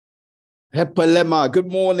Epelema, good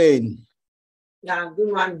morning. Yeah,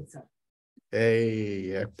 good morning, sir.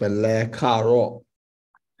 Hey, Epele Karo.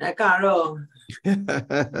 Carol.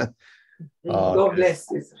 God bless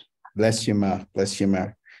you, sir. Bless you, ma. Bless you, ma.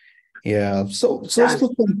 Yeah. So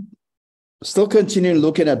still continuing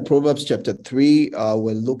looking at Proverbs chapter 3.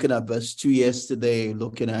 We're looking at verse 2 yesterday,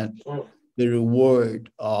 looking at the reward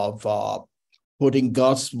of putting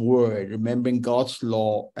God's word, remembering God's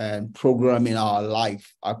law, and programming our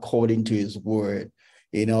life according to his word.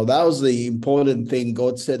 You know, that was the important thing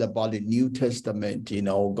God said about the New Testament. You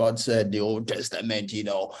know, God said the Old Testament, you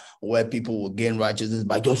know, where people will gain righteousness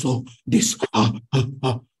by just this.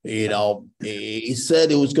 You know, he said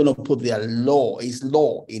he was going to put their law, his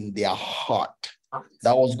law in their heart.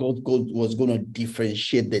 That was God was going to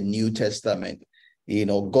differentiate the New Testament. You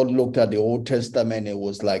know, God looked at the Old Testament, it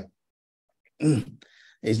was like,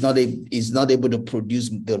 it's not able to produce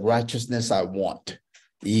the righteousness I want.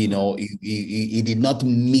 You know, it did not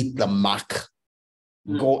meet the mark.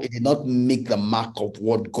 It did not make the mark of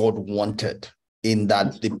what God wanted, in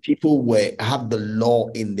that the people have the law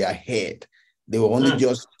in their head. They were only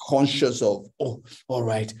just conscious of, oh, all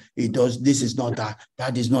right, it does. This is not that.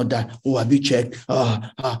 That is not that. Oh, have you checked?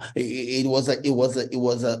 It was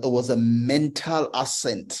a mental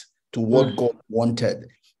assent to what God wanted.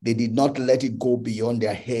 They did not let it go beyond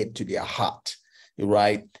their head to their heart,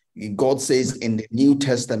 right? God says in the New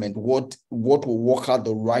Testament, what will work out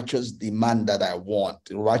the righteous demand that I want,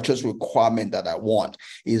 the righteous requirement that I want,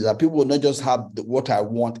 is that people will not just have what I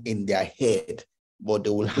want in their head, but they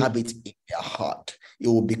will have it in their heart. It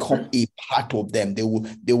will become a part of them. They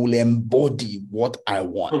will embody what I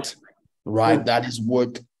want, right? That is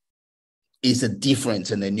what is a difference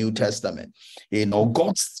in the New Testament. You know,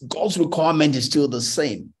 God's requirement is still the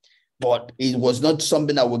same, but it was not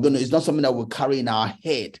something that it's not something that we carry in our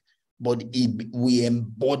head, but we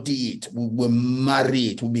embody it, we marry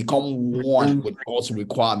it, we become one with God's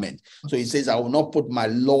requirement. So he says, I will not put my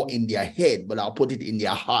law in their head, but I'll put it in their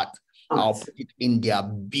heart. I'll put it in their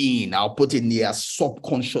being. I'll put it in their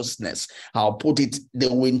subconsciousness. They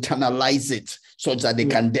will internalize it such that they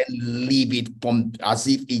can then live it from as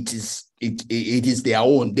if it is their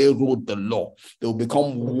own. They wrote the law. They will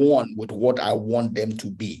become one with what I want them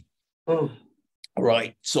to be.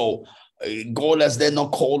 Right. So God has then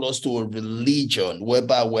not called us to a religion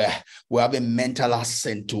whereby we're having mental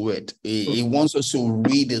assent to it. He wants us to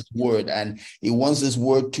read his word, and he wants his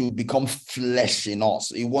word to become flesh in us.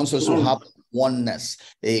 He wants us to have oneness.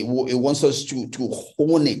 He wants us to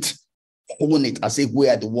hone it as if we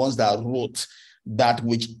are the ones that wrote that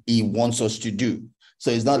which he wants us to do. So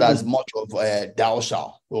it's not as much of thou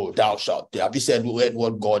shalt. Have you said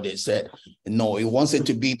what God has said? No, he wants it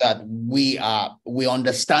to be that we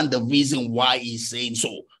understand the reason why he's saying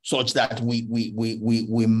so, such that we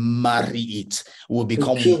marry it. We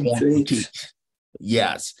become one with it.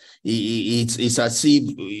 Yes, it's as if,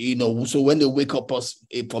 you know. So when they wake up us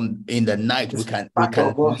from in the night, we can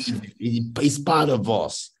leave. It's part of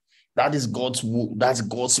us. That is that's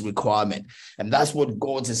God's requirement, and that's what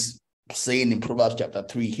God is saying in Proverbs chapter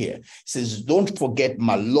 3 here. It says, don't forget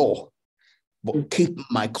my law, but keep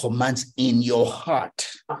my commands in your heart.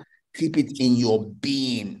 Keep it in your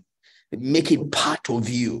being. Make it part of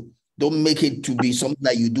you. Don't make it to be something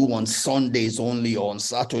that you do on Sundays only, or on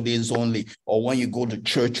Saturdays only, or when you go to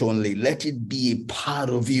church only. Let it be a part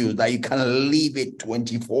of you, that you can live it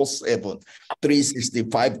 24/7,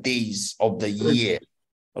 365 days of the year.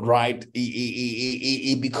 Right,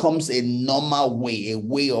 it becomes a normal way, a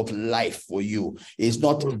way of life for you. It's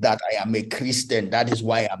not that I am a Christian, that is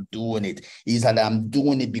why I'm doing it. It's that I'm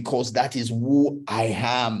doing it because that is who I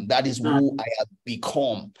am. That is who I have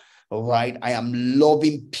become. Right, I am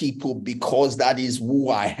loving people because that is who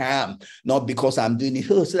I am, not because I'm doing it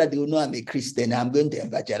so that they will know I'm a Christian. I'm going to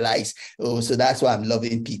evangelize. So that's why I'm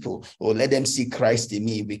loving people. Let them see Christ in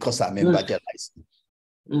me because I'm evangelizing.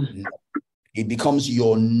 It becomes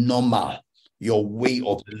your normal, your way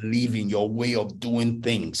of living, your way of doing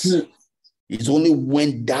things. It's only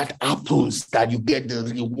when that happens that you get the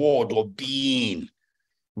reward of being.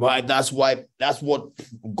 Right? That's what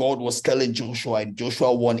God was telling Joshua in Joshua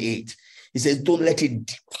 1:8. He says, don't let it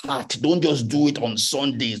depart. Don't just do it on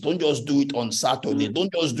Sundays. Don't just do it on Saturday.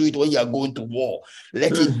 Don't just do it when you're going to war.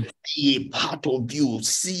 Let it be a part of you.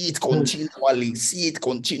 See it continually.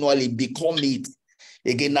 Become it.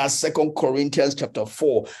 Again, that's 2 Corinthians chapter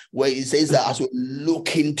 4, where it says that as we look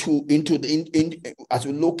as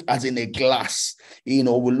we look as in a glass, you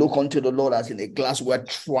know, we look unto the Lord as in a glass, we're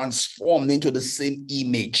transformed into the same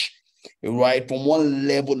image, right? From one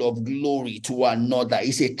level of glory to another.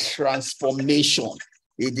 It's a transformation.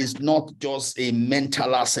 It is not just a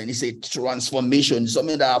mental assent, it's a transformation,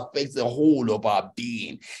 something that affects the whole of our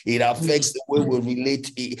being. It affects the way we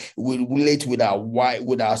relate with our wife,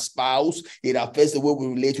 with our spouse. It affects the way we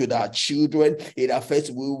relate with our children. It affects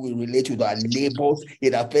the way we relate with our neighbors.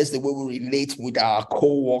 It affects the way we relate with our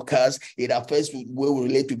co-workers. It affects the way we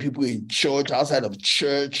relate to people in church, outside of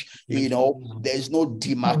church. There's no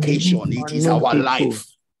demarcation. It is our life.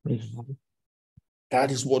 That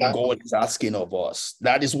is what God is asking of us.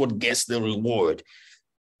 That is what gets the reward.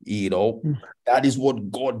 That is what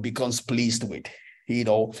God becomes pleased with.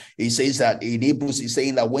 He says that in Hebrews, he's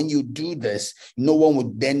saying that when you do this, no one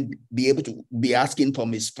would then be able to be asking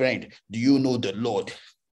from his friend, do you know the Lord?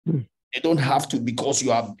 They don't have to, because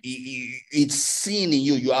it's seen in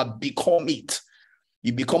you. You have become it.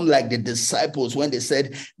 You become like the disciples when they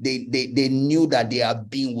said they knew that they are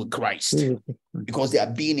being with Christ, because they are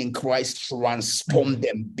being in Christ, transform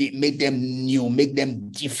them, make them new, make them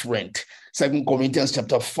different. 2 Corinthians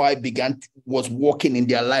chapter 5 was walking in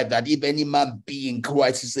their life, that if any man be in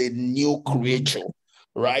Christ is a new creature,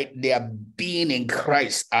 right? Their being in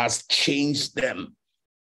Christ has changed them.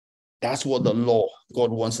 That's what the law, God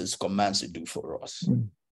wants his commands to do for us.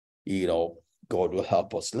 God will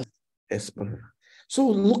help us. So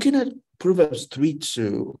looking at Proverbs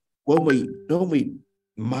 3:2, when we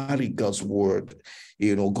marry God's word,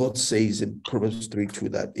 God says in Proverbs 3:2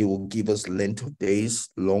 that it will give us length of days,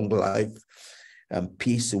 long life, and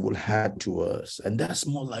peace it will add to us. And that's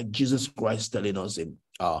more like Jesus Christ telling us in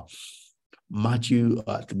Matthew,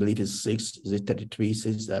 I believe it's 6:33,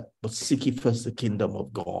 says that, but seek ye first the kingdom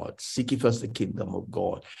of God. Seek ye first the kingdom of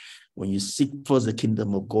God. When you seek first the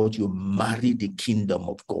kingdom of God, you marry the kingdom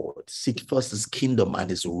of God. Seek first his kingdom and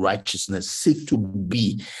his righteousness. Seek to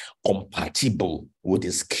be compatible with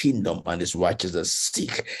his kingdom and his righteousness.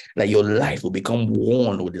 Seek that your life will become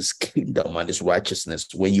one with his kingdom and his righteousness.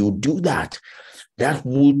 When you do that, that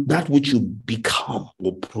which you become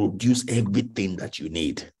will produce everything that you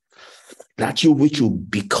need. That you which you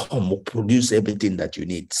become will produce everything that you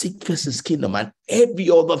need. Seek first his kingdom, and every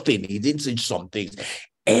other thing, he didn't say some things,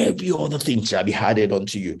 every other thing shall be added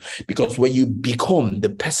unto you. Because when you become, the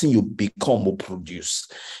person you become will produce.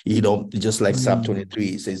 Just like Psalm 23,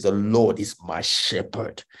 it says, the Lord is my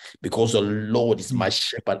shepherd. Because the Lord is my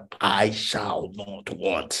shepherd, I shall not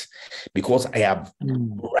want. Because I am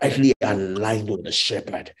rightly aligned with the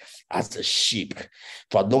shepherd as a sheep.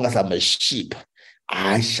 For as long as I'm a sheep,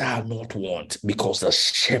 I shall not want, because the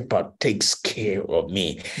shepherd takes care of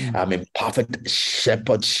me. I'm in perfect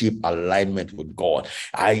shepherdship alignment with God.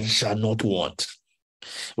 I shall not want.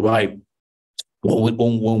 Right? When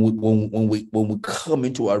we come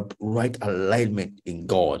into our right alignment in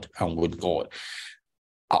God and with God,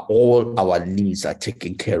 all our needs are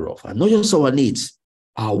taken care of. And not just our needs,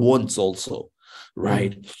 our wants also.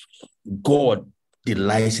 Right? God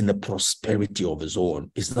delights in the prosperity of his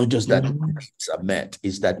own. It's not just that needs are met,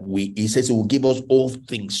 it's that he says he will give us all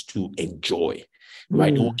things to enjoy.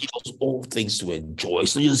 Right? He will give us all things to enjoy.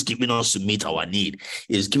 It's not just giving us to meet our need.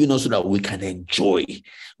 It's giving us so that we can enjoy.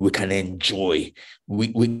 We can enjoy.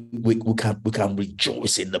 We can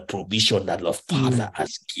rejoice in the provision that the Father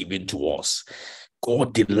has given to us.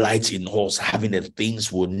 God delights in us having the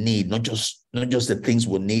things we need, not just the things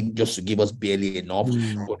we need just to give us barely enough,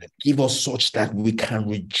 but to give us such that we can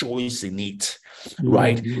rejoice in it.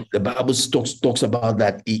 Right? The Bible talks about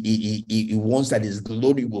that. He wants that his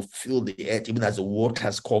glory will fill the earth, even as the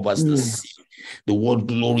waters covers the sea. The word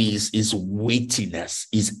glory is weightiness,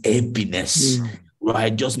 is heaviness.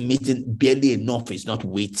 Right? Just meeting barely enough is not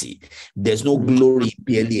weighty. There's no glory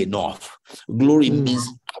barely enough. Glory means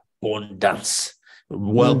abundance.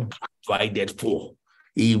 Well provided for,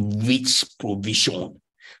 a rich provision,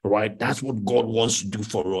 right? That's what God wants to do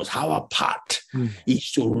for us. Our part is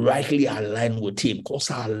to rightly align with him, cause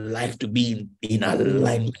our life to be in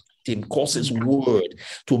alignment with him, cause his word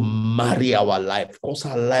to marry our life, cause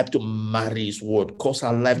our life to marry his word, cause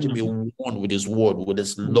our life to be one with his word, with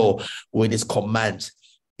his law, with his commands.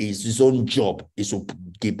 His own job is to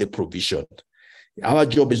give the provision. Our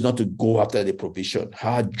job is not to go after the provision.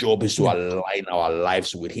 Our job is to align our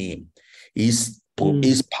lives with him. His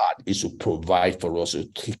part is to provide for us, to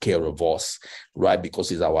take care of us, right? Because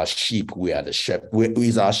he's our sheep, we are the shepherd.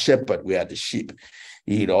 He's our shepherd, we are the sheep.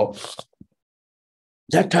 That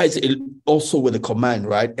ties also with the command,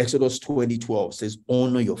 right? Exodus 20:12 says,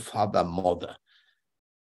 honor your father and mother.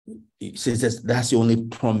 It says that's the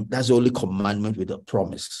only commandment with a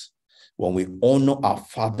promise. When we honor our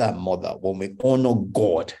father and mother, when we honor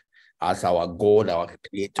God as our God, our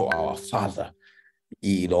creator, our father,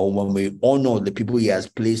 When we honor the people he has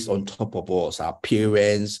placed on top of us, our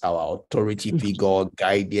parents, our authority figure,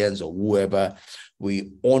 guardians, or whoever,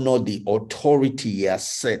 we honor the authority he has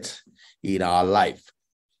set in our life,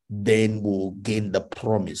 then we'll gain the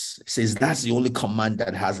promise. It says that's the only command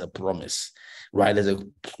that has a promise, right? There's a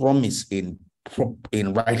promise in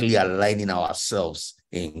rightly aligning ourselves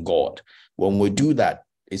in God. When we do that,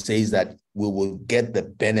 it says that we will get the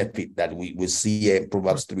benefit that we see here in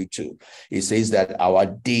Proverbs 3:2. It says that our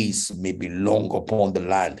days may be long upon the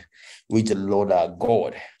land, which the Lord our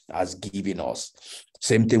God has given us.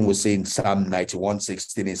 Same thing we say in Psalm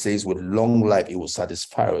 91:16. It says, with long life, it will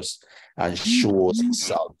satisfy us and show us his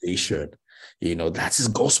salvation. That is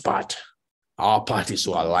God's part. Our part is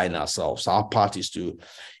to align ourselves. Our part is to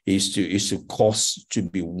cause to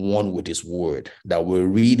be one with his word. That we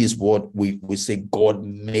read his word, we say, God,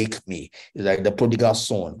 make me. It's like the prodigal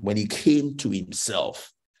son. When he came to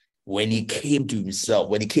himself, when he came to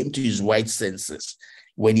his right senses,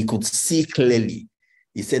 when he could see clearly,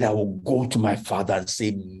 he said, I will go to my father and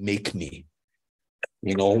say, make me.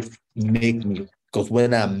 Make me. Because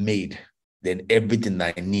when I'm made, then everything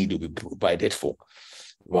I need will be provided for.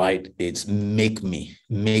 Right? It's make me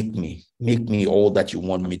all that you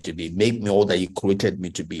want me to be. Make me all that you created me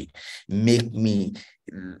to be. Make me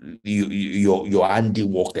your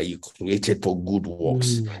handiwork that you created for good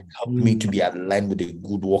works. Help me to be aligned with the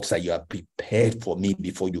good works that you have prepared for me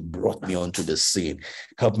before you brought me onto the scene.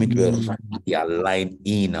 Help me to be aligned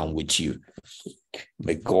in and with you.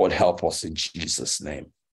 May God help us in Jesus'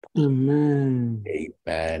 name. Amen.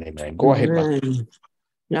 Amen. Go ahead, man.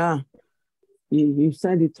 Yeah. You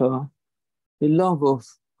said it all. The love of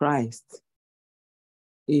Christ,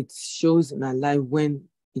 it shows in our life when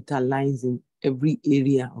it aligns in every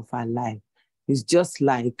area of our life. It's just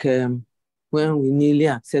like when we newly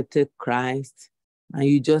accepted Christ and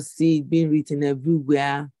you just see it being written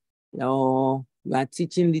everywhere, or you are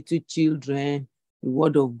teaching little children the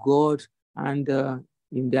word of God, and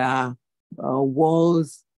in the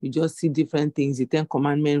walls, you just see different things, the 10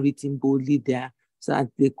 Commandments written boldly there, so that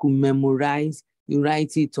they could memorize. You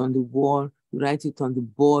write it on the wall, you write it on the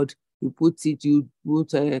board, you put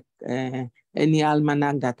any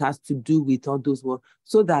almanac that has to do with all those words,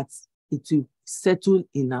 so that it will settle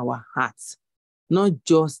in our hearts, not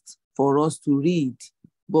just for us to read,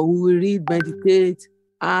 but we will read, meditate,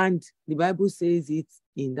 and the Bible says it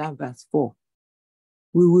in that verse 4.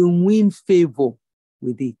 We will win favor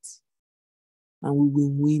with it, and we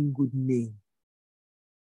will win good name.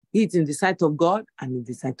 It's in the sight of God and in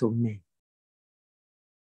the sight of men.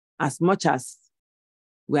 As much as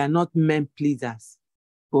we are not men pleasers,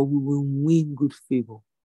 but we will win good favor.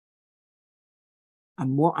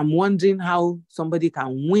 I'm wondering how somebody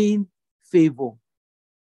can win favor.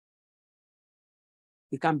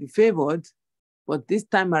 He can be favored, but this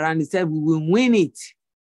time around he said we will win it.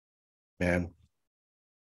 Man.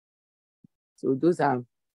 So those are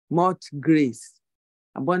much grace,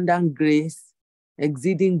 abundant grace,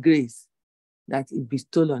 exceeding grace that he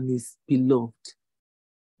bestowed on his beloved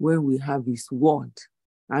when we have his word.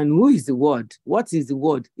 And who is the word? What is the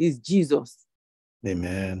word? It's Jesus.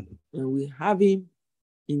 Amen. And we have him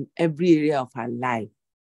in every area of our life.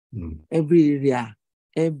 Every area,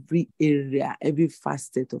 every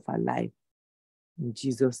facet of our life. In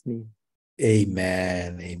Jesus' name.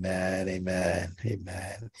 Amen.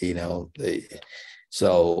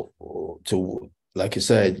 So like you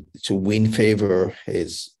said, to win favor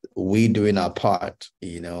is we doing our part,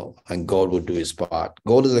 and God will do his part.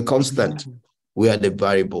 God is a constant. We are the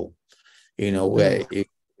variable, where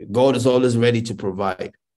God is always ready to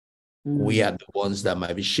provide. We are the ones that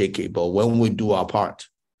might be shaky, but when we do our part,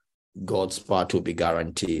 God's part will be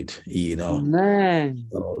guaranteed, Amen.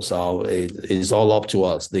 So it's all up to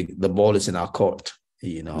us. The ball is in our court,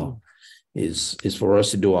 It's for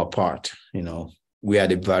us to do our part, We are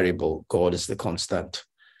the variable. God is the constant,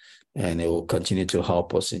 and it will continue to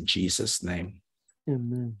help us in Jesus' name.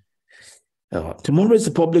 Amen. Tomorrow is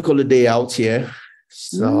a public holiday out here.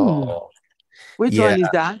 So which one is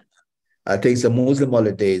that? I think it's a Muslim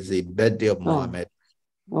holiday. It's the birthday of Muhammad.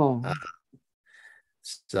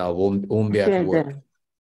 So I won't be at work. Then.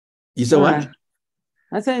 You said what?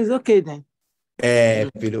 I said it's okay then.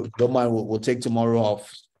 If you don't mind, we'll take tomorrow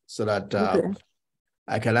off so that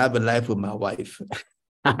I can have a life with my wife.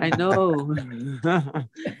 I know.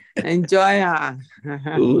 Enjoy her.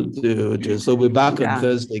 So we're back on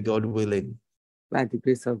Thursday, God willing. By the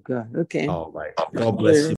grace of God. Okay. All right. God bless you.